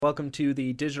Welcome to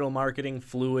the Digital Marketing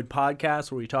Fluid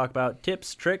podcast, where we talk about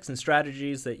tips, tricks, and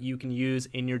strategies that you can use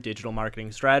in your digital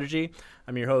marketing strategy.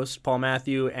 I'm your host, Paul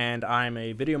Matthew, and I'm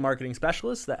a video marketing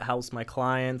specialist that helps my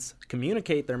clients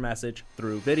communicate their message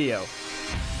through video.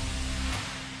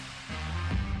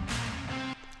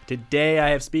 Today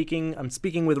I'm speaking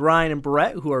with Ryan and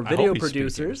Brett, who are video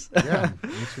producers. Yeah, me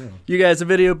too. You guys are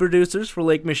video producers for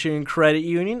Lake Michigan Credit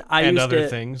Union. And other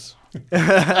things.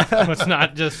 Let's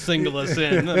not just single us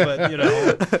in, but you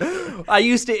know. I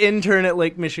used to intern at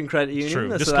Lake Michigan Credit Union,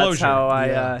 True. so Disclosure. that's how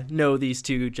I know these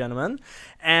two gentlemen.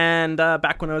 And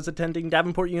back when I was attending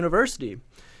Davenport University.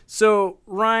 So,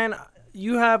 Ryan,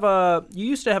 you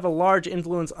used to have a large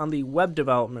influence on the web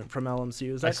development from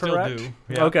LMCU. Is that correct? I still do.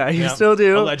 Yeah. Okay, you Yeah. still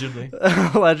do? Allegedly.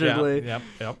 Allegedly. Yep.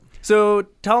 So,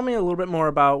 tell me a little bit more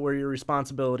about where your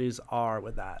responsibilities are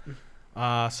with that.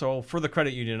 So for the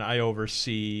credit union, I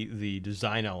oversee the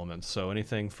design elements. So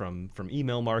anything from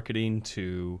email marketing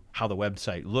to how the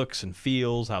website looks and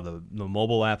feels, how the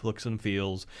mobile app looks and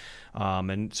feels,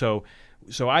 and so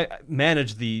I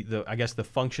manage the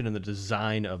function and the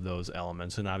design of those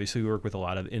elements. And obviously we work with a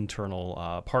lot of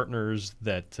internal partners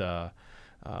that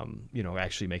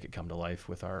actually make it come to life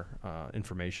with our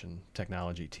information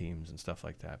technology teams and stuff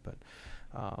like that. But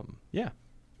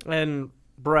And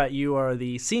Brett, you are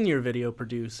the senior video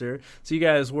producer, so you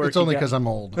guys work. It's only because I'm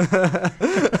old. That's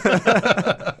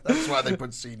why they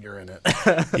put senior in it.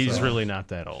 He's really not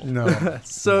that old. No.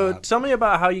 So tell me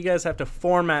about how you guys have to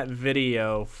format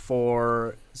video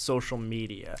for social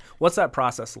media. What's that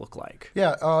process look like?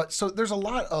 Yeah, so there's a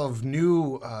lot of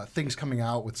new things coming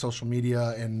out with social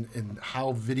media, and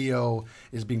how video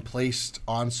is being placed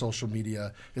on social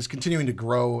media is continuing to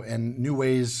grow, and new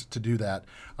ways to do that.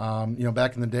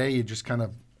 Back in the day, you just kind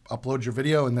of upload your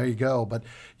video and there you go. But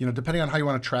depending on how you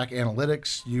want to track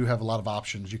analytics, you have a lot of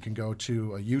options. You can go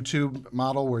to a YouTube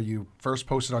model where you first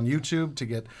post it on YouTube to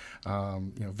get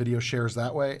video shares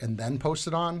that way, and then post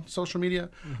it on social media.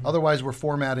 Mm-hmm. Otherwise, we're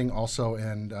formatting also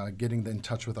and getting in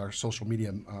touch with our social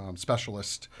media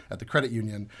specialist at the credit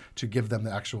union to give them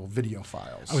the actual video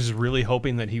files. I was really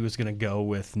hoping that he was going to go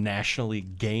with nationally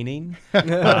gaining.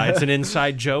 It's an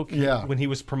inside joke. Yeah. When he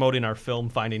was promoting our film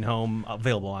Finding Home,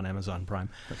 available on Amazon Prime.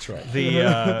 That's right.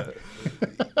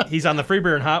 He's on the Free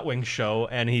Beer and Hot Wings show,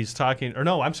 and he's talking. Or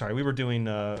no, I'm sorry, we were doing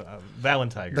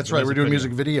Valentine. That's right. We're doing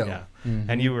music video. Yeah.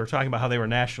 Mm-hmm. And you were talking about how they were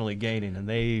nationally gaining, and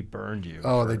they burned you.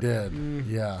 Oh, they did.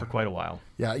 Yeah. For quite a while.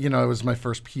 Yeah. It was my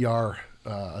first PR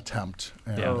attempt.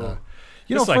 And, Yeah.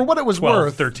 for like what it was 12,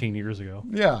 worth. 13 years ago.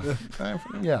 Yeah.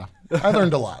 I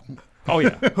learned a lot. Oh,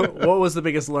 yeah. What was the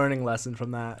biggest learning lesson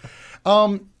from that?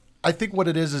 I think what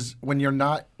it is when you're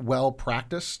not well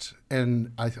practiced,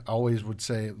 and I always would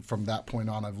say from that point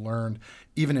on, I've learned,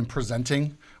 even in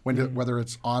presenting, whether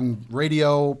it's on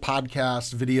radio,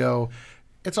 podcast, video,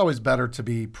 it's always better to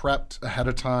be prepped ahead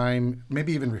of time,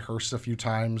 maybe even rehearsed a few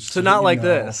times. So not like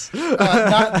this.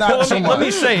 Not so much. Let me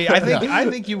say, I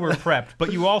think you were prepped,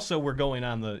 but you also were going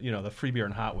on the Free Beer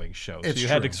and Hot Wings show, so It's you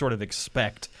had true. to sort of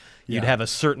expect you'd Yeah. have a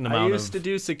certain amount I of. used to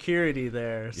do security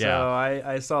there, so Yeah.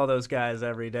 I saw those guys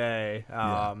every day.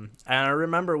 And I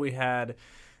remember we had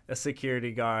a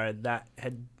security guard that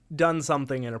had done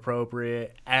something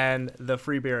inappropriate, and the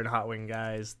Free Beer and Hot Wing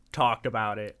guys talked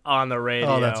about it on the radio.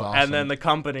 Oh, that's awesome. And then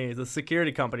the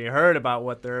security company heard about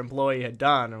what their employee had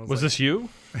done. And Was this you?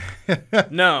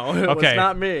 No, it was Okay.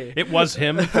 not me. It was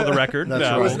him, for the record. That's It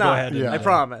right. was We'll not. Go ahead and- Yeah. I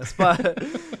promise. But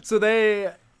so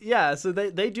they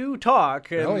do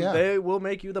talk, and Oh, yeah. they will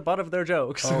make you the butt of their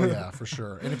jokes. Oh, yeah, for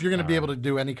sure. And if you're going to be able to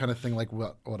do any kind of thing like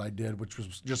what I did, which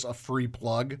was just a free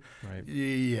plug, Right.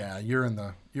 yeah, you're in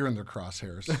their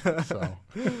crosshairs. So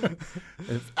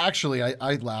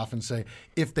I laugh and say,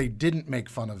 if they didn't make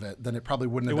fun of it, then it probably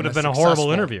wouldn't have It would been have been a horrible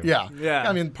successful. interview. Yeah. Yeah.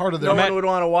 I mean, part of No their... one would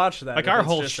want to watch that. Like if our it's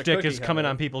whole just a shtick cookie is coming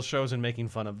cutter. on people's shows and making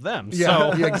fun of them.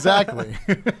 Yeah, So yeah, exactly.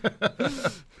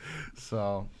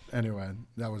 So anyway,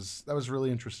 that was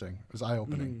really interesting. It was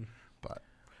eye-opening. But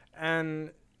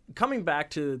And coming back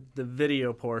to the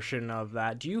video portion of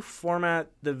that, do you format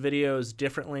the videos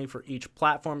differently for each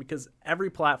platform? Because every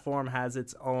platform has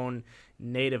its own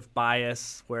native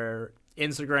bias, where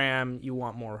Instagram, you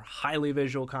want more highly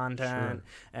visual content,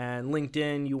 and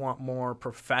LinkedIn, you want more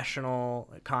professional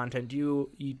content. Do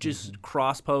you just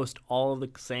cross-post all of the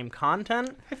same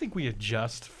content? I think we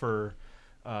adjust for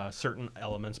certain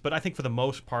elements, but I think for the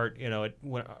most part,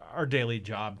 when our daily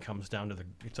job comes down to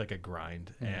it's like a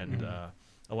grind, and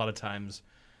a lot of times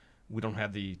we don't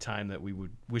have the time that we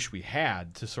would wish we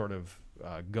had to sort of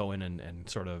go in and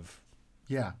sort of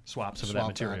swap some of swap that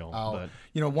material. out. But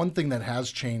You know, one thing that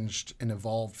has changed and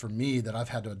evolved for me that I've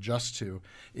had to adjust to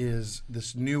is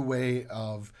this new way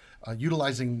of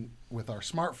utilizing with our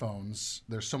smartphones.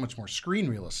 There's so much more screen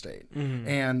real estate.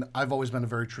 And I've always been a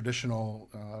very traditional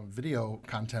video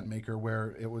content maker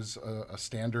where it was a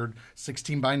standard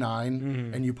 16 by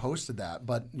 9 and you posted that.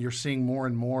 But you're seeing more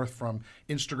and more from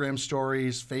Instagram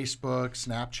stories, Facebook,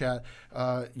 Snapchat.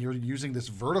 You're using this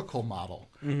vertical model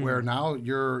where now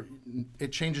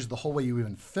it changes the whole way you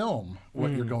even film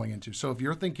what you're going into. So if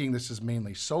you're thinking this is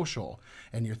mainly social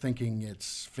and you're thinking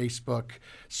it's Facebook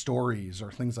stories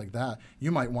or things like that,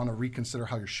 you might want to reconsider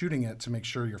how you're shooting it to make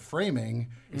sure your framing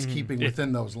is keeping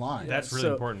within those lines. that's really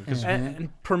important. 'Cause And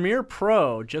Premiere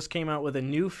Pro just came out with a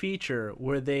new feature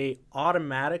where they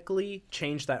automatically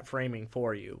change that framing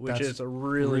for you, which That's is a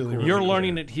really cool. You're feature.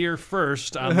 learning it here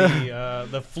first on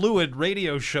the Fluid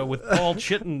radio show with Paul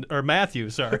Chitten or Matthew.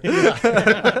 Sorry,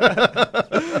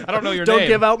 I don't know your Don't name.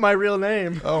 give out my real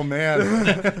name. Oh, man.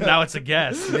 Now it's a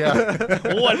guess. Yeah,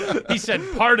 What he said,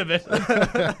 part of it.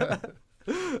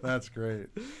 that's great.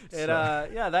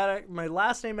 My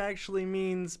last name actually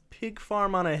means pig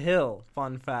farm on a hill.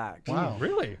 Fun fact. Wow.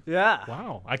 Really? Yeah.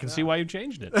 Wow. I can see why you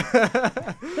changed it.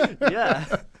 Yeah.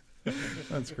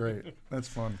 That's great. That's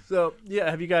fun. So yeah,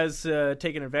 have you guys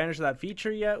taken advantage of that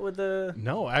feature yet with the?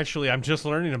 No, actually, I'm just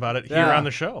learning about it here Yeah. on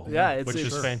the show. Yeah, which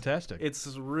is fantastic. It's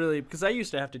really because I used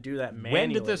to have to do that manually. When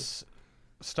did this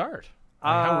start?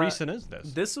 How recent is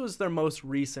this? This was their most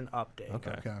recent update.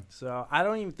 Okay. Okay. So I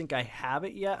don't even think I have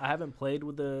it yet. I haven't played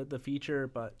with the feature,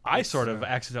 but I sort of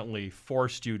accidentally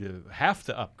forced you to have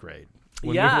to upgrade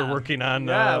when yeah, we were working on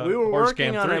we were Horse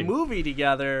working Camp on 3. a movie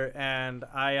together, and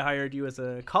I hired you as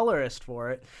a colorist for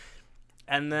it,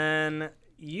 and then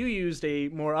you used a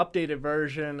more updated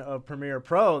version of Premiere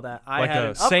Pro that I Like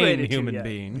hadn't a sane upgraded to human yet.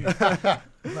 being.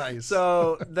 Nice.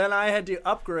 So then I had to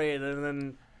upgrade, and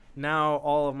then now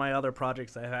all of my other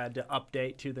projects I had to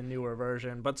update to the newer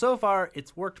version. But so far,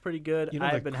 it's worked pretty good. You know,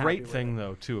 I've the been happy great with thing, it.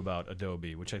 though, too, about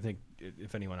Adobe, which I think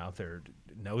if anyone out there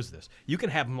knows this, you can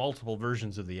have multiple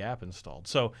versions of the app installed.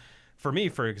 So for me,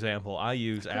 for example, I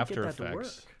use couldn't After get that to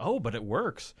Effects. work. Oh, but it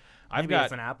works. I've Maybe got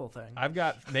it's an Apple thing. I've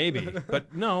got maybe,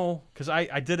 but no, because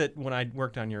I did it when I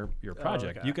worked on your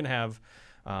project. okay. You can have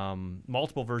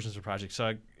multiple versions of projects.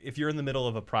 So if you're in the middle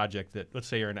of a project that, let's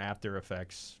say you're in After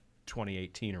Effects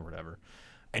 2018 or whatever,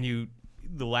 and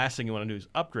the last thing you want to do is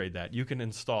upgrade that, you can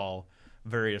install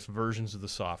various versions of the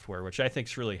software, which I think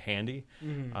is really handy.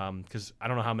 Because I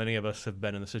don't know how many of us have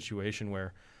been in the situation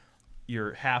where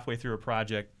you're halfway through a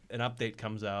project, an update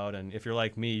comes out, and if you're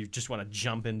like me, you just want to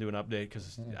jump into an update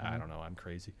because I don't know, I'm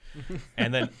crazy,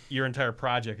 and then your entire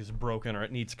project is broken or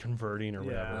it needs converting or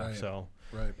whatever. Right. So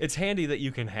Right. it's handy that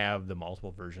you can have the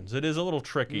multiple versions. It is a little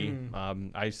tricky.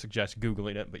 I suggest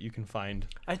Googling it, but you can find.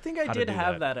 I think I how to did do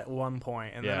have that. that at one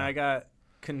point, and then Yeah. I got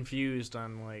confused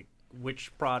on like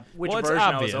which Well, it's version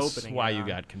obvious I was opening. why it you on.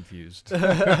 got confused.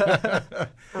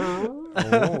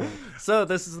 So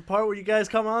this is the part where you guys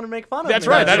come on and make fun of That's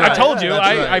me. right. That's I right. told you. That's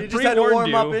I right. You just had to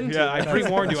pre-warned warm up you. into Yeah, it. I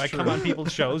pre-warned you. I That's come true. on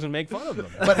people's shows and make fun of them.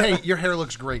 But hey, your hair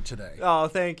looks great today. Oh,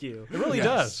 thank you. It really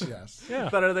Yes, does. Yes. Yeah.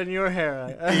 Better than your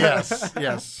hair. Yes,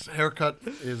 yes. Haircut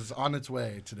is on its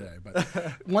way today. But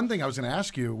one thing I was going to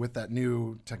ask you with that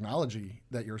new technology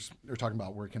that you're talking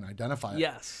about where it can identify it,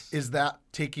 Yes. is that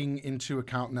taking into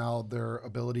account now their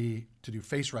ability to do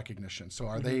face recognition? So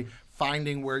are they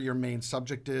finding where your main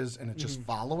subject is and it's just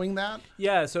following that?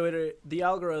 Yeah, so the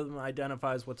algorithm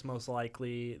identifies what's most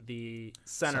likely the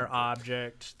center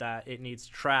object that it needs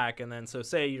to track, and then so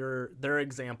say their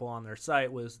example on their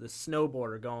site was the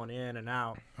snowboarder going in and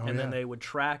out, and then yeah. they would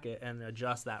track it and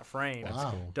adjust that frame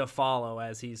Wow. to follow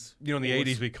as he's. You know, in the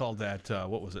 80s, we called that,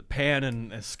 what was it, pan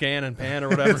and scan and pan or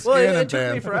whatever? Well, Scan it and took me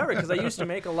pan. forever because I used to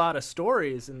make a lot of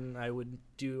stories, and I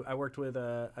worked with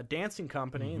a dancing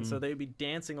company, and so they'd be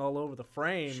dancing all over the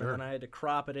frame, Sure. and then I had to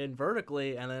crop it in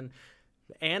vertically and then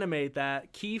animate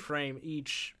that keyframe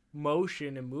each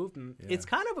motion and movement. Yeah. It's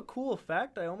kind of a cool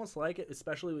effect. I almost like it,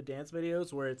 especially with dance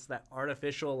videos where it's that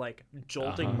artificial like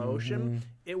jolting motion.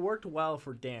 It worked well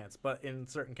for dance, but in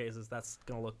certain cases that's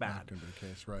gonna look bad. Not going to be the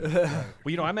case, right? Right.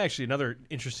 Well, you know, I'm actually another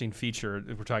interesting feature.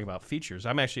 If we're talking about features,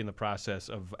 I'm actually in the process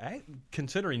of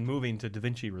considering moving to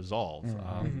DaVinci Resolve.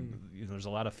 You know, there's a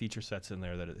lot of feature sets in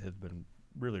there that have been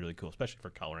really, really cool, especially for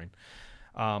coloring.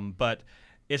 But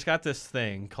it's got this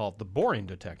thing called the boring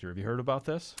detector. Have you heard about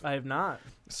this? I have not.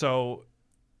 So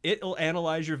it'll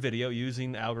analyze your video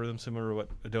using algorithms similar to what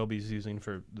Adobe's using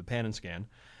for the pan and scan,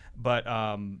 but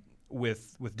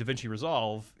with DaVinci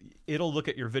Resolve, it'll look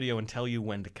at your video and tell you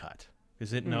when to cut,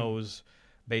 because it knows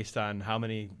based on how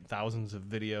many thousands of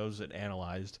videos it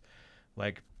analyzed,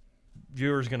 like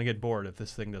viewers going to get bored if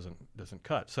this thing doesn't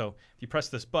cut. So if you press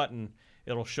this button,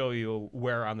 it'll show you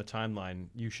where on the timeline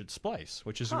you should splice,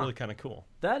 which is really kind of cool.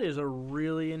 That is a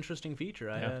really interesting feature.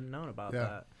 I hadn't known about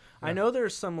that. Yeah. I know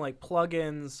there's some like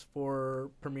plugins for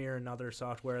Premiere and other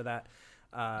software that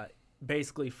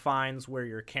basically finds where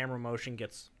your camera motion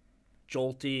gets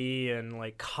jolty and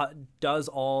like does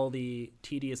all the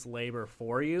tedious labor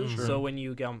for you. So when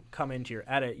you come into your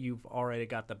edit, you've already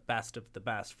got the best of the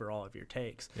best for all of your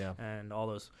takes. Yeah. And all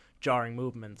those jarring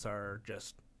movements are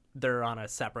just, they're on a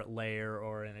separate layer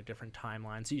or in a different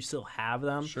timeline, so you still have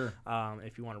them. Sure.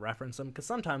 If you want to reference them, because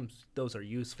sometimes those are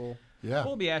useful. Yeah.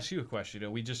 Well, let me ask you a question. You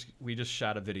know, we just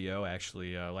shot a video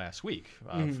actually last week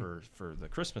for the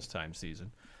Christmas time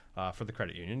season for the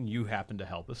credit union. You happened to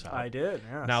help us out. I did.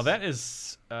 Yes. Now that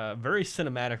is very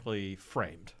cinematically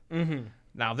framed. Mm-hmm.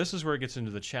 Now this is where it gets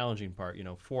into the challenging part. You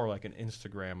know, for like an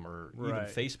Instagram or even Right.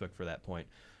 Facebook for that point.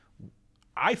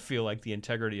 I feel like the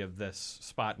integrity of this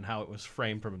spot and how it was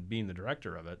framed from being the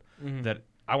director of it, that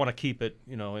I want to keep it,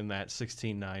 you know, in that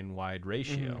 16:9 wide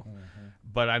ratio.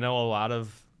 But I know a lot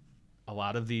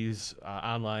of these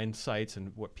online sites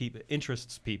and what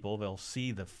interests people, they'll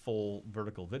see the full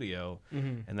vertical video,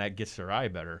 and that gets their eye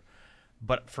better.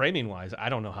 But framing wise, I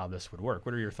don't know how this would work.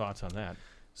 What are your thoughts on that?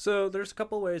 So there's a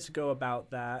couple ways to go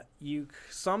about that.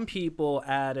 Some people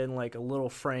add in like a little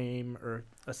frame or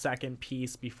a second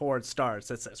piece before it starts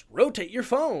that says rotate your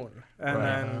phone, and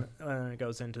then it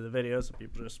goes into the video, so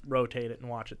people just rotate it and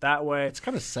watch it that way. It's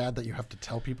kind of sad that you have to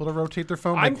tell people to rotate their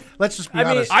phone. I'm- Like, let's just be I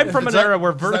mean, honest. I'm from Does an that- era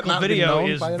where does that vertical not be video known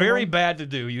is by very anyone? bad to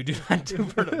do. You do not do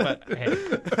vertical, but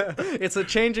hey. It's a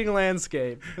changing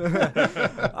landscape.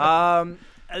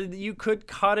 You could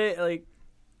cut it, like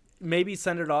maybe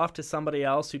send it off to somebody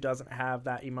else who doesn't have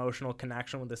that emotional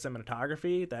connection with the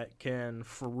cinematography that can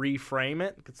reframe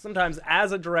it. Because sometimes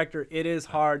as a director, it is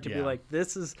hard to be Yeah. like,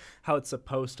 this is how it's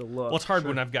supposed to look. Well, it's hard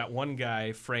when I've got one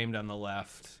guy framed on the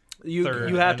left. You third,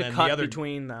 have and to then the cut other-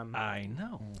 between them. I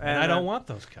know, and And I don't then- want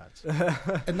those cuts.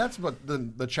 And that's what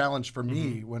the challenge for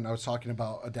me when I was talking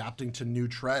about adapting to new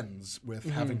trends with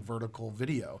having vertical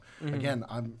video. Again,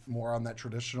 I'm more on that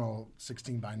traditional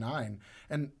 16:9,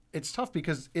 and it's tough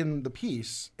because in the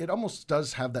piece, it almost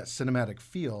does have that cinematic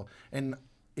feel. And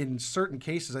in certain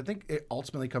cases, I think it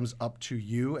ultimately comes up to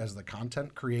you as the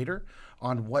content creator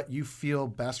on what you feel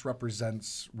best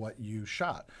represents what you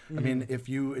shot. I mean, if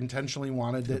you intentionally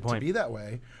wanted it to point. be that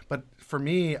way, but for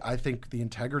me, I think the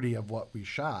integrity of what we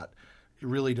shot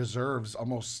really deserves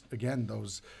almost, again,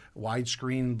 those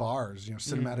widescreen bars, you know,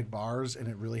 cinematic bars, and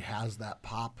it really has that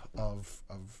pop of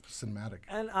cinematic.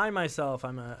 And I myself,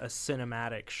 I'm a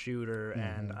cinematic shooter,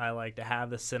 and I like to have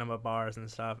the cinema bars and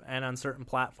stuff. And on certain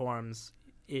platforms,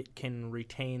 it can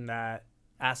retain that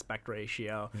aspect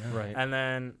ratio. Right. And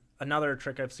then another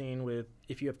trick I've seen with,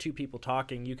 if you have two people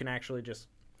talking, you can actually just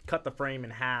cut the frame in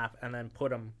half and then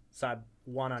put them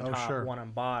one on top, sure. one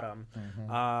on bottom.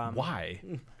 Why?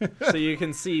 So you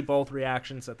can see both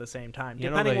reactions at the same time, You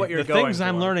know, depending what you're the going things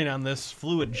I'm for. learning on this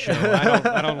fluid show,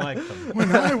 I don't like them.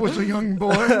 When I was a young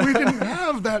boy, we didn't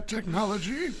have that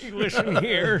technology. You listen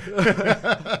here,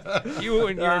 you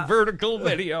and your vertical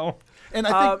video. And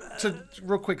I think to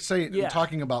real quick say, yeah.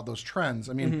 talking about those trends,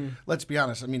 I mean, let's be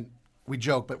honest. I mean, we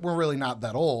joke, but we're really not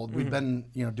that old. We've been,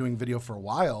 doing video for a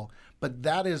while. But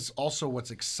that is also what's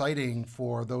exciting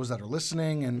for those that are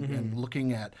listening and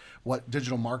looking at what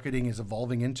digital marketing is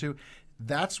evolving into.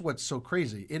 That's what's so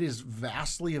crazy. It is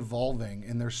vastly evolving,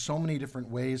 and there's so many different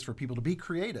ways for people to be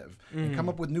creative and come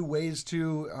up with new ways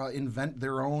to invent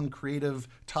their own creative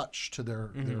touch to their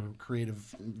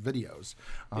creative videos.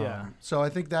 Yeah. So I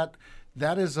think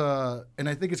that is and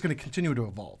I think it's going to continue to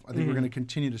evolve. I think we're going to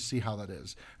continue to see how that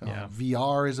is. Yeah.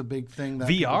 VR is a big thing that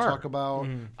people VR? talk about.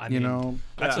 I mean,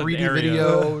 that's an 3D area-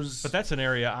 videos. But that's an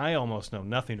area I almost know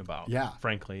nothing about. Yeah.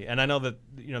 frankly, and I know that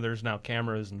there's now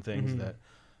cameras and things that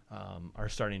are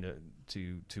starting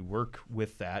to work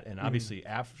with that, and obviously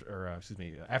After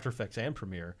Effects and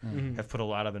Premiere have put a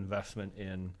lot of investment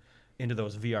into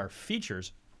those VR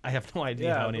features. I have no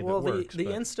idea how any of it works. The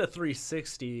but-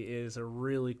 Insta360 is a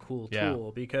really cool Yeah.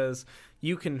 tool because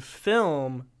you can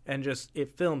film and it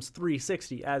films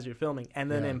 360 as you're filming, and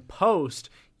then in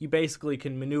post you basically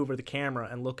can maneuver the camera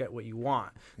and look at what you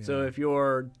want. So if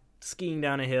you're skiing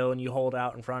down a hill and you hold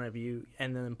out in front of you,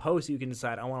 and then in post you can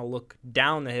decide, I want to look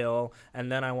down the hill,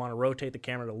 and then I want to rotate the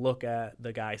camera to look at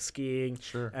the guy skiing,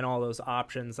 and all those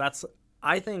options.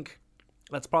 I think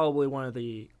that's probably one of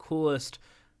the coolest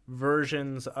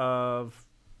versions of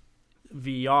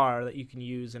VR that you can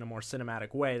use in a more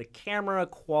cinematic way. The camera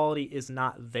quality is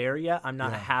not there yet. I'm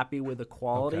not happy with the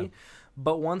quality. Okay.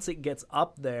 But once it gets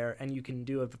up there and you can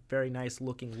do a very nice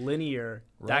looking linear,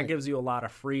 that Right. gives you a lot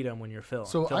of freedom when you're filming.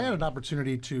 So I had an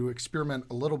opportunity to experiment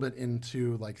a little bit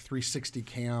into like 360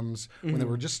 cams when they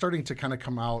were just starting to kind of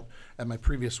come out at my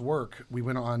previous work. We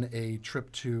went on a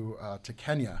trip to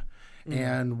Kenya.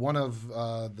 And one of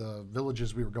the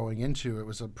villages we were going into, it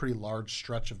was a pretty large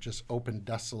stretch of just open,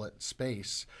 desolate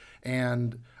space.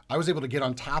 And I was able to get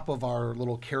on top of our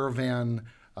little caravan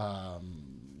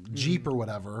Jeep or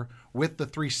whatever with the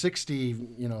 360,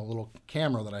 little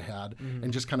camera that I had,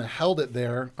 and just kind of held it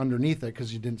there underneath it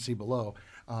because you didn't see below.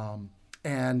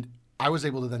 And I was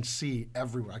able to then see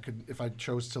everywhere. I could, if I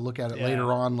chose to look at it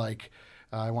later on, like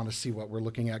I want to see what we're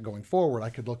looking at going forward, I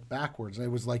could look backwards. And it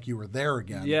was like you were there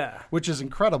again, which is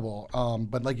incredible.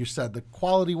 But like you said, the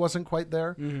quality wasn't quite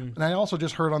there. And I also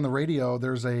just heard on the radio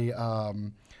there's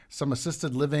some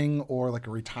assisted living or like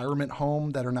a retirement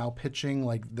home that are now pitching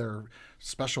like their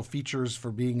special features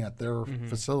for being at their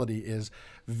facility is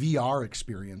VR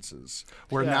experiences,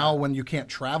 where now when you can't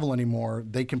travel anymore,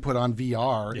 they can put on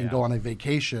VR and go on a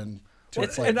vacation.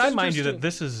 And I mind you that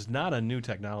this is not a new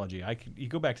technology. You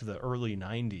go back to the early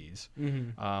 90s,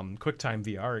 QuickTime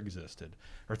VR existed,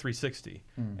 or 360.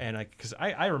 And because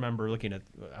I remember looking at,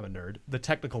 I'm a nerd, the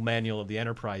technical manual of the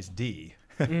Enterprise D.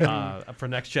 For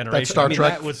Next Generation. That's Star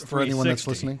Trek that was for anyone that's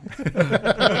listening.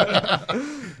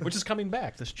 Which is coming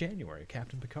back this January,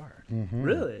 Captain Picard.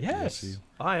 Really? Yes.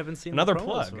 Oh, I haven't seen Another the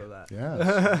promos plug. for that.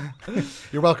 Yes.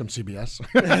 You're welcome, CBS.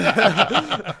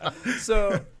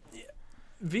 So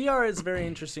VR is a very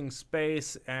interesting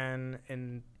space, and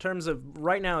in terms of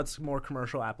right now it's more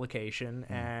commercial application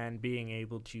and being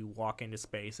able to walk into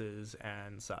spaces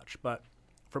and such. But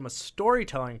from a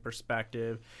storytelling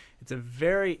perspective, it's a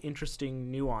very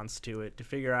interesting nuance to it to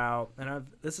figure out, and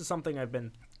this is something I've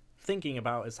been thinking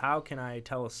about, is how can I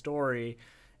tell a story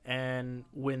and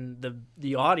when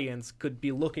the audience could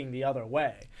be looking the other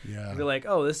way. Yeah. Be like,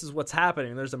 oh, this is what's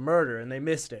happening. There's a murder, and they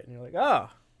missed it. And you're like,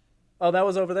 oh, that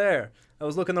was over there. I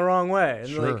was looking the wrong way.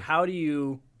 And like, how do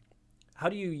you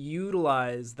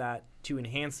utilize that to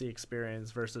enhance the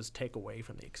experience versus take away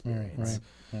from the experience?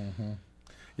 Right.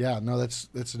 Yeah, no, that's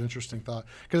an interesting thought,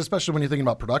 because especially when you're thinking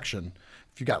about production,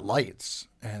 if you got lights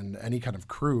and any kind of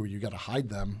crew, you got to hide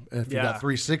them. And if you got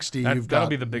 360, that'll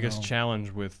be the biggest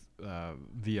challenge with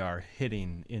VR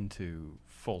hitting into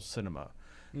full cinema.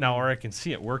 Now, where I can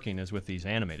see it working is with these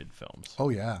animated films. Oh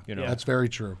yeah, that's very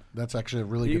true. That's actually a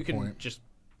really good point. You can just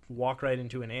walk right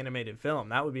into an animated film.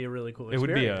 That would be a really cool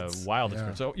experience. It would be a wild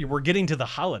experience. So we're getting to the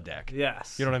holodeck.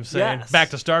 Yes. You know what I'm saying? Yes. Back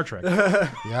to Star Trek.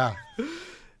 Yeah.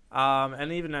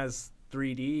 And even as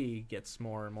 3D gets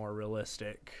more and more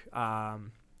realistic.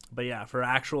 But yeah, for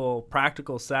actual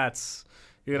practical sets,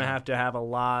 you're going to have a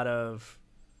lot of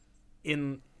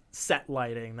in-set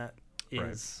lighting that is...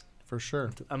 Right. For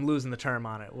sure. I'm losing the term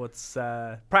on it. What's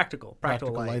practical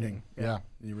lighting. Yeah,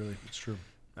 it's true.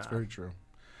 It's very true.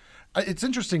 It's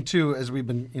interesting too, as we've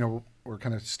been, we're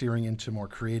kind of steering into more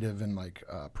creative and like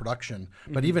production,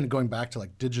 but even going back to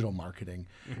like digital marketing,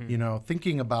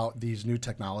 thinking about these new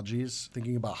technologies,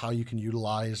 thinking about how you can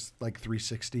utilize like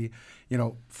 360.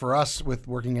 For us with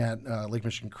working at Lake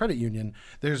Michigan Credit Union,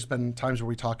 there's been times where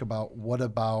we talk about what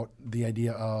about the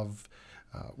idea of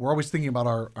we're always thinking about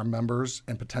our members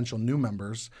and potential new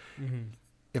members.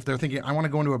 If they're thinking, I want to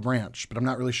go into a branch, but I'm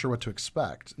not really sure what to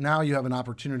expect. Now you have an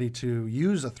opportunity to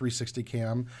use a 360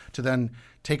 cam to then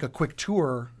take a quick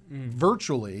tour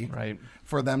virtually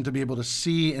for them to be able to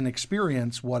see and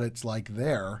experience what it's like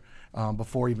there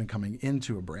before even coming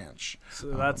into a branch.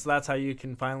 So that's how you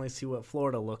can finally see what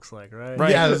Florida looks like, right?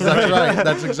 Yes, that's right.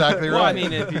 That's exactly right. Well, I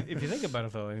mean, if you think about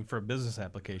it, though, for a business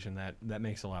application, that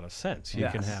makes a lot of sense. You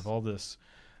can have all this...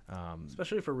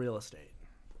 especially for real estate.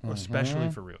 Especially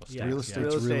for real estate. Yeah. Real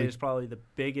estate is probably the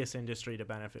biggest industry to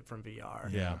benefit from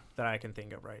VR that I can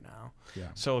think of right now. Yeah.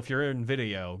 So if you're in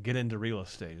video, get into real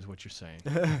estate is what you're saying.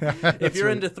 If you're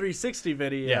into 360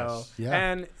 video, yes.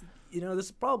 And this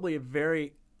is probably a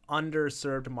very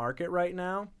underserved market right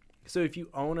now. So if you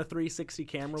own a 360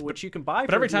 camera, which you can buy,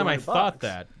 but every time I thought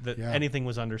that anything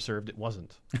was underserved, it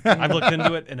wasn't. I've looked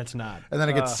into it, and it's not. And then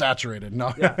it gets saturated.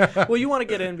 No. Yeah. Well, you want to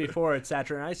get in before it's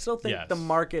saturated. I still think the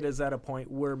market is at a point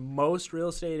where most real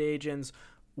estate agents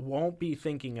won't be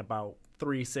thinking about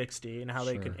 360 and how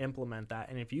they can implement that.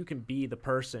 And if you can be the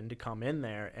person to come in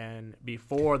there and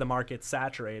before the market's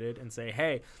saturated and say,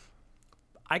 hey,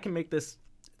 I can make this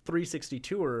 360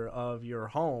 tour of your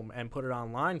home and put it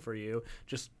online for you,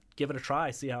 just give it a try,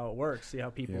 see how it works, see how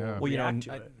people react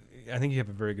to it. I think you have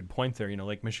a very good point there.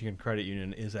 Lake Michigan Credit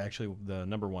Union is actually the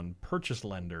 #1 purchase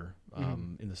lender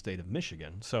in the state of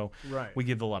Michigan. So Right. we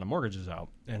give a lot of mortgages out.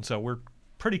 And so we're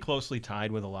pretty closely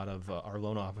tied with a lot of our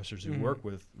loan officers who work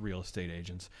with real estate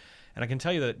agents. And I can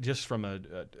tell you that just from an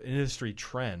industry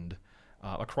trend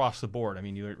across the board, I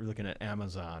mean, you're looking at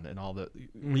Amazon and all the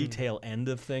retail end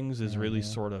of things is really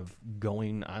sort of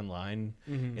going online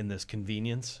in this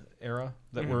convenience era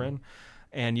that we're in.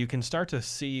 And you can start to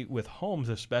see with homes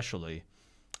especially,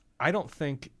 I don't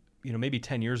think, maybe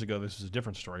 10 years ago this was a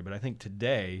different story, but I think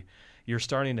today you're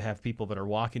starting to have people that are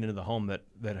walking into the home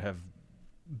that have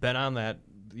been on that,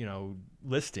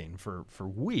 listing for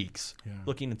weeks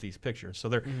looking at these pictures. So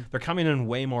they're coming in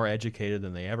way more educated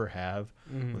than they ever have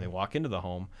when they walk into the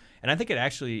home. And I think it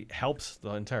actually helps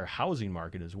the entire housing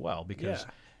market as well, because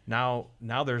now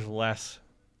there's less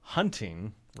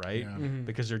hunting, right? Yeah.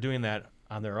 Because they're doing that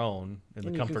on their own in And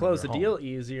the you comfort can close of the their deal home.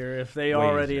 easier if they Way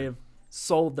already easier. have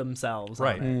sold themselves.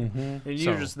 Right. On it. And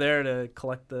you're So- just there to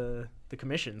collect the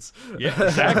commissions. Yeah,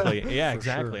 exactly. Yeah, For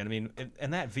exactly. sure. And I mean,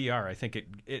 and that VR, I think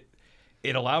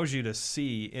it allows you to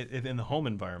see in the home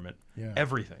environment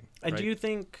everything. And right? do you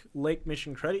think Lake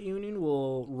Michigan Credit Union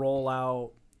will roll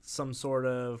out some sort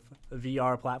of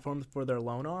VR platform for their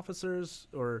loan officers,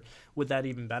 or would that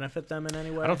even benefit them in any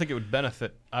way? I don't think it would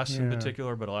benefit us in Yeah.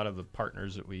 particular, but a lot of the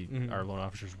partners that our loan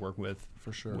officers work with,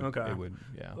 For sure. Okay. it would.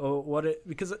 Yeah.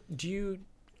 Because do you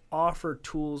offer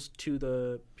tools to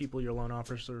the people your loan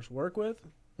officers work with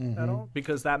at all?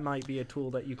 Because that might be a tool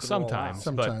that you could roll out. Sometimes,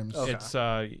 Sometimes.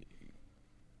 but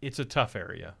it's a tough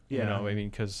area. Yeah. I mean,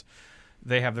 because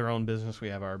they have their own business, we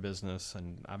have our business,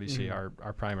 and obviously our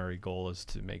primary goal is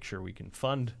to make sure we can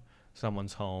fund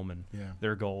someone's home, and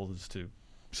their goal is to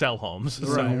sell homes.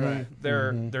 So Right.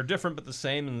 they're different but the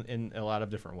same in a lot of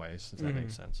different ways, if that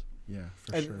makes sense. Yeah,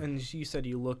 for And, sure. and you said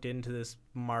you looked into this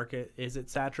market. Is it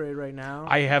saturated right now?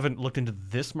 I haven't looked into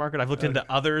this market. I've looked into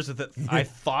others that I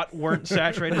thought weren't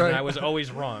saturated, and I was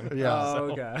always wrong. Yeah.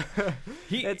 Oh, So okay.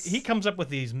 he comes up with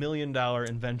these $1 million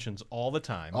inventions all the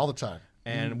time. All the time.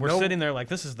 And we're sitting there like,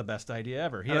 this is the best idea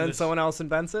ever. And then someone else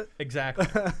invents it? Exactly.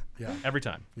 Yeah. Every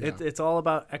time. Yeah. It's all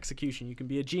about execution. You can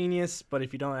be a genius, but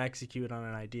if you don't execute on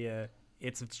an idea,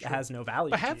 it has no value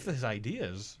But to half you. his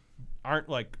ideas aren't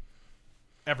like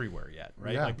everywhere yet,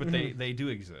 right? Yeah. Like, but they do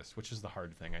exist, which is the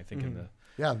hard thing, I think. In the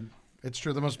Yeah, it's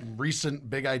true. The most recent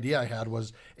big idea I had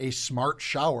was a smart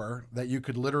shower that you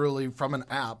could literally, from an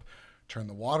app, turn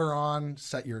the water on,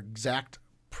 set your exact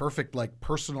perfect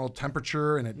personal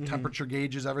temperature, and it temperature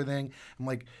gauges everything. I'm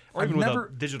like, or I've even never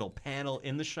with a digital panel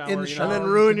in the shower. In the you shower. know? And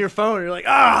then ruin your phone. You're like,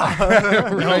 ah!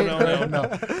 right?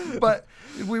 No. But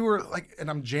we were like, and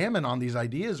I'm jamming on these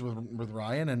ideas with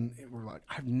Ryan, and we're like,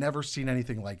 I've never seen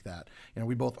anything like that.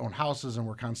 We both own houses, and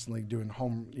we're constantly doing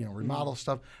home, remodel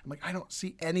stuff. I'm like, I don't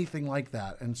see anything like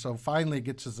that. And so finally, it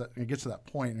gets to that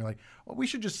point, and you're like, well, we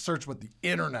should just search what the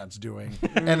internet's doing,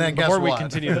 and then guess Before we what?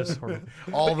 continue this,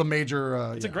 all the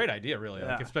major. it's a great idea, really.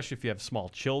 Like, Yeah. especially if you have small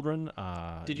children.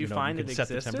 Did you know, find can it set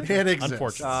the existed? temperature. It exists.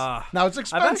 Unfortunately. Now it's I've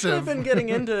expensive. actually been getting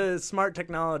into smart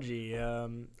technology.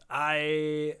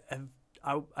 I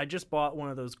just bought one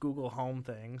of those Google Home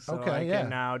things, so Okay, I yeah. can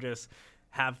now just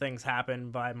have things happen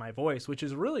by my voice, which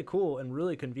is really cool and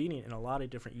really convenient in a lot of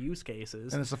different use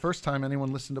cases. And it's the first time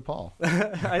anyone listened to Paul.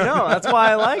 I know, that's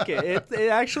why I like it. It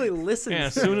actually listens. Yeah,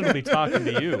 to soon me. it'll be talking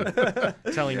to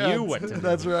you, telling you what to do.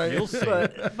 that's right. You'll see.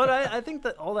 But I think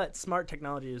that all that smart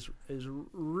technology is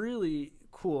really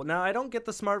cool. Now, I don't get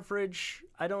the smart fridge.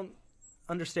 I don't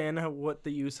understand what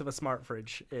the use of a smart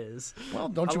fridge is. Well,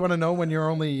 don't you want to know when you're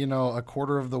only, a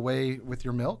quarter of the way with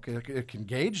your milk? It can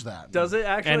gauge that. Does it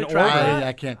actually And track order- that?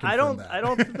 I can't confirm I don't. that. I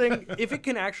don't think if it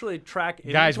can actually track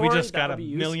inventory, Guys, we just that got would $1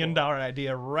 be million useful.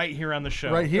 idea right here on the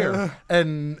show. Right here.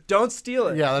 And Don't steal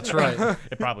it. yeah, that's right.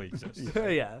 It probably exists.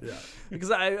 yeah.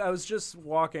 Because I was just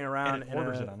walking around And it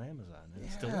orders in it on Amazon. And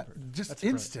it's Yeah, delivered. just That's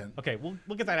brilliant. instant. Okay,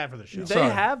 we'll get that after the show. They Sorry.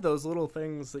 have those little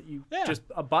things that you Yeah. just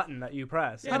a button that you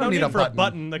press. Yeah, I don't no need need a for a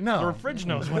button. button. No. The fridge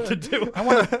knows what to do. I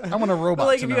want a robot But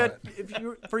like to if know you it. if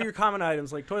you for your common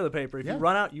items like toilet paper, if Yeah. you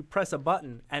run out, you press a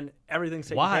button and everything's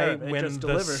taken care Why, of. It when just the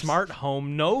delivers. smart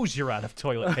home knows you're out of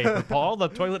toilet paper, Paul, the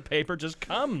toilet paper just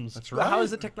comes. That's But right. how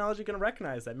is the technology going to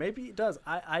recognize that? Maybe it does.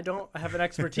 I don't have an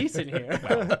expertise in here.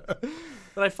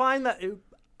 But I find that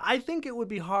I think it would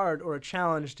be hard or a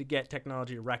challenge to get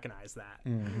technology to recognize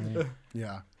that.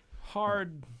 Yeah.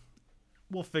 Hard.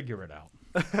 We'll figure it out.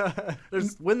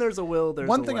 When there's a will, there's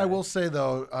One a thing way. I will say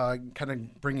though, kind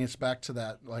of bringing us back to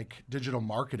that digital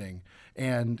marketing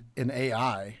and in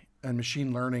AI, and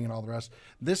machine learning and all the rest,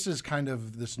 this is kind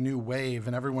of this new wave,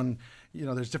 and everyone,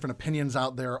 there's different opinions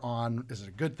out there on, is it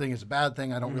a good thing, is it a bad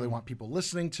thing? I don't really want people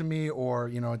listening to me, or,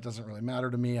 it doesn't really matter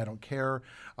to me. I don't care.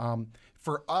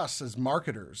 For us as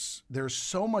marketers, there's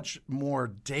so much more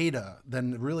data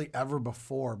than really ever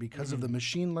before because of the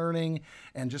machine learning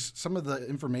and just some of the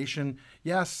information.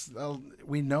 Yes,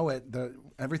 we know it.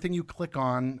 Everything you click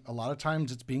on, a lot of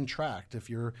times it's being tracked if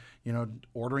you're,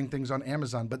 ordering things on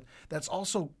Amazon. But that's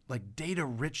also like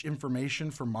data-rich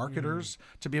information for marketers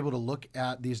to be able to look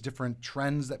at these different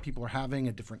trends that people are having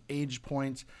at different age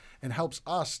points, and helps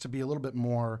us to be a little bit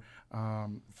more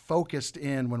focused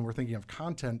in when we're thinking of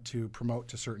content to promote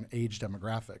to certain age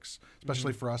demographics,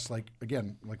 especially for us, like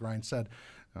Ryan said,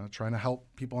 trying to help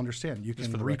people understand. You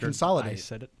can reconsolidate. I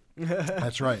said it.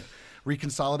 That's right.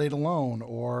 Reconsolidate a loan,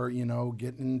 or,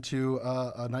 get into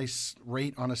a nice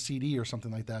rate on a CD or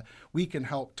something like that. We can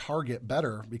help target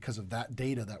better because of that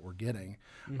data that we're getting.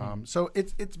 So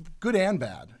it's good and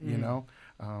bad,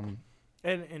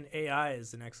 And AI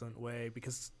is an excellent way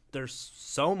because there's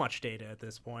so much data at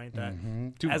this point that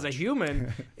as a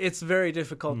human, it's very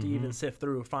difficult to even sift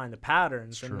through and find the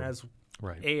patterns. And as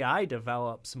AI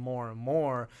develops more and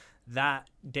more, that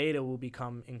data will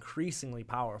become increasingly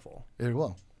powerful. It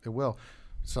will.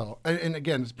 So, and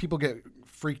again, people get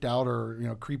freaked out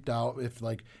or, creeped out if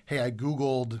like, hey, I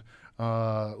Googled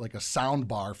like a sound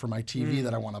bar for my TV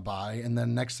that I want to buy. And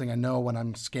then next thing I know, when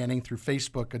I'm scanning through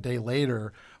Facebook a day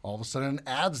later, all of a sudden an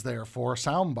ad's there for a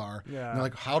sound bar. Yeah. And they're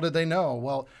like, how did they know?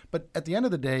 Well, but at the end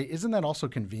of the day, isn't that also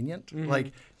convenient?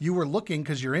 Like you were looking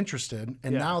because you're interested,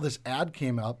 and now this ad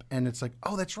came up and it's like,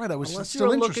 oh, that's right. I was Unless still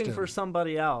you're interested. looking for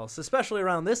somebody else, especially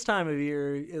around this time of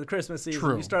year, the Christmas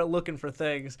season, you start looking for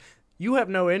things you have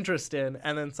no interest in,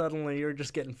 and then suddenly you're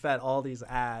just getting fed all these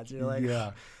ads. You're like,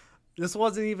 this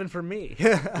wasn't even for me.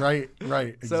 Right,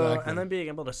 exactly. So, and then being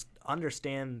able to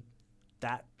understand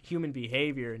that human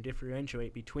behavior and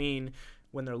differentiate between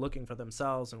when they're looking for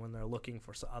themselves and when they're looking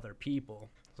for other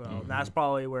people. So that's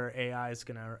probably where AI is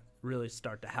going to really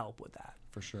start to help with that.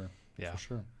 For sure. Yeah. For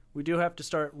sure. We do have to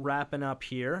start wrapping up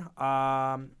here.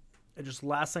 Just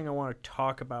last thing I want to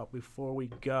talk about before we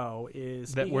go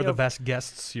is that we're the best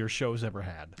guests your show's ever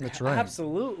had. That's right.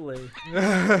 Absolutely.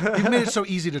 You've made it so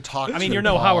easy to talk to. I mean, you're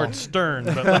no Howard Stern,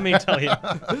 but let me tell you.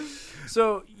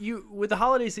 So with the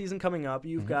holiday season coming up,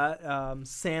 you've got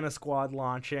Santa Squad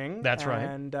launching. That's right.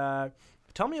 And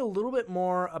tell me a little bit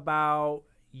more about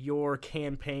your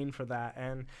campaign for that,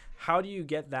 and how do you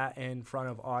get that in front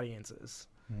of audiences?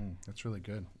 That's really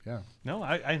good. Yeah. No,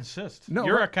 I insist. No,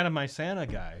 you're kind of my Santa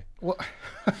guy. Well,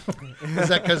 is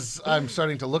that because I'm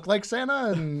starting to look like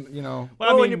Santa? And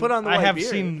Well, when you put on the white I have beard.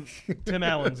 seen Tim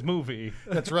Allen's movie.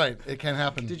 That's right. It can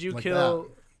happen. Did you like kill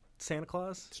Santa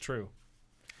Claus? It's true.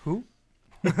 Who?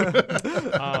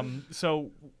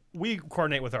 So we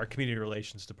coordinate with our community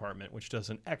relations department, which does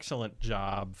an excellent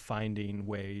job finding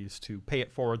ways to pay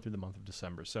it forward through the month of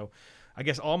December. So I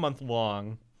guess all month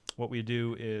long, what we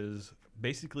do is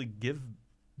basically give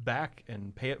back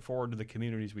and pay it forward to the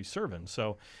communities we serve in.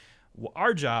 So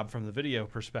our job from the video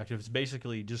perspective is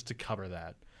basically just to cover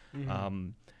that.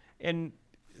 And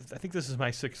I think this is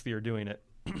my 6th year doing it.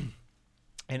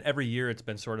 And every year it's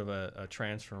been sort of a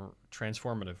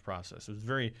transformative process. It was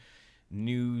very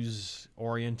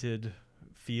news-oriented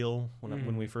feel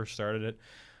when we first started it.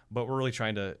 But we're really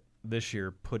trying to, this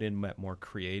year, put in that more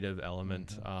creative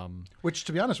element. Which,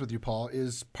 to be honest with you, Paul,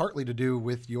 is partly to do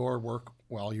with your work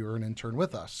while you were an intern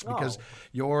with us. Because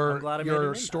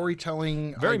your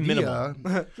storytelling very idea,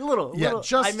 minimal.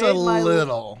 just a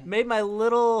little. Made my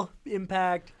little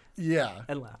impact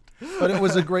and left. But it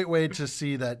was a great way to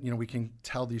see that we can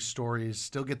tell these stories,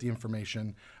 still get the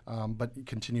information, but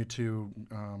continue to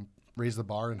raise the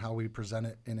bar in how we present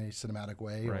it in a cinematic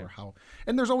way, right. or how.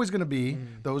 And there's always going to be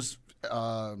those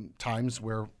times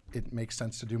where it makes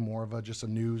sense to do more of just a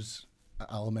news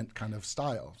element kind of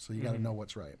style. So you got to know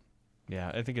what's right.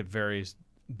 Yeah, I think it varies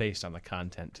based on the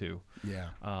content too. Yeah.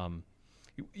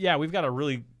 We've got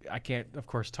I can't, of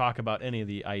course, talk about any of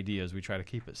the ideas. We try to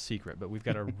keep it secret, but we've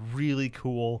got a really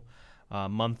cool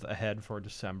month ahead for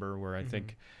December where I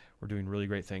think we're doing really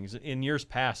great things. In years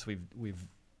past, we've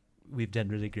done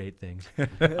really great things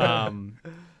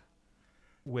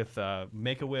with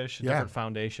Make-A-Wish, a different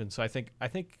foundation. So I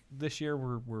think this year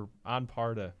we're on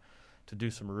par to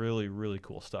do some really, really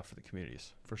cool stuff for the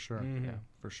communities. For sure. Yeah,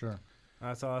 for sure.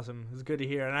 That's awesome. It's good to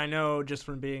hear. And I know just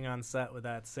from being on set with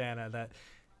that Santa that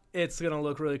it's going to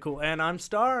look really cool. And I'm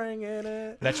starring in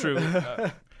it. That's true.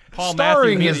 Paul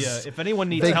Starring Matthew is Media. If anyone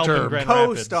needs big help term. in Grand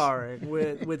Rapids, Co-starring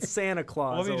with Santa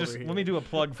Claus let me do a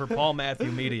plug for Paul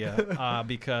Matthew Media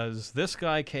because this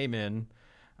guy came in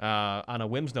on a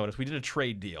whim's notice. We did a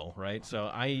trade deal, right? So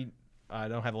I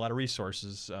don't have a lot of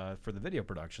resources for the video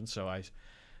production, so I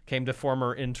came to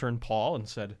former intern Paul and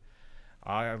said,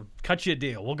 I'll cut you a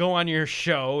deal. We'll go on your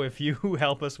show if you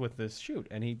help us with this shoot.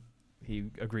 And he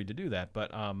agreed to do that.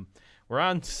 But we're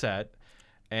on set,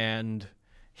 and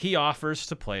he offers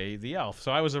to play the elf.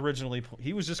 So I was originally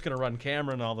he was just going to run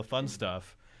camera and all the fun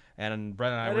stuff, and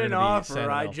Brett and I were going to be offer.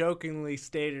 Santa I elf. jokingly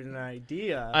stated an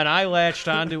idea, And I latched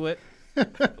onto it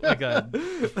like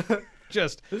a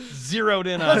just zeroed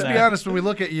in on Let's that. be honest, when we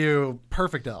look at you,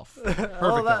 perfect elf. Perfect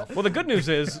elf. Well, the good news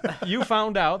is you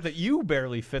found out that you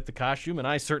barely fit the costume, and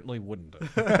I certainly wouldn't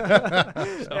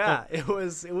have. Yeah, it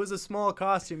was a small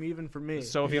costume even for me.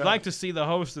 So if you'd like to see the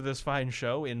host of this fine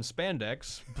show in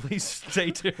spandex, please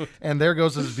stay tuned. And there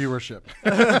goes his viewership.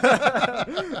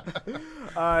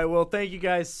 All right, well, thank you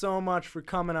guys so much for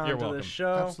coming on You're to welcome. the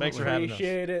show. Thanks for having us.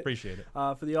 Appreciate it. Appreciate it.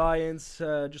 For the audience,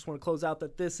 just want to close out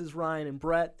that this is Ryan and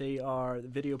Brett. They are the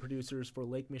video producers for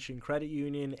Lake Michigan Credit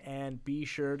Union, and be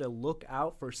sure to look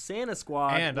out for Santa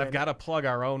Squad. And I've got to plug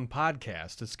our own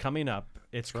podcast. It's coming up.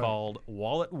 It's called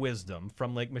Wallet Wisdom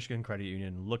from Lake Michigan Credit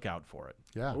Union. Look out for it.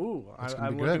 Yeah. Ooh, That's gonna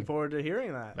I'm be looking good. forward to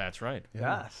hearing that. That's right.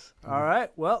 Yes. All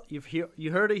right. Well,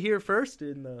 you heard it here first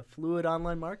in the Fluid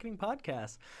Online Marketing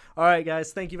Podcast. All right,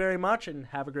 guys. Thank you very much, and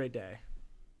have a great day.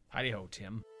 Heidi ho,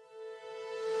 Tim.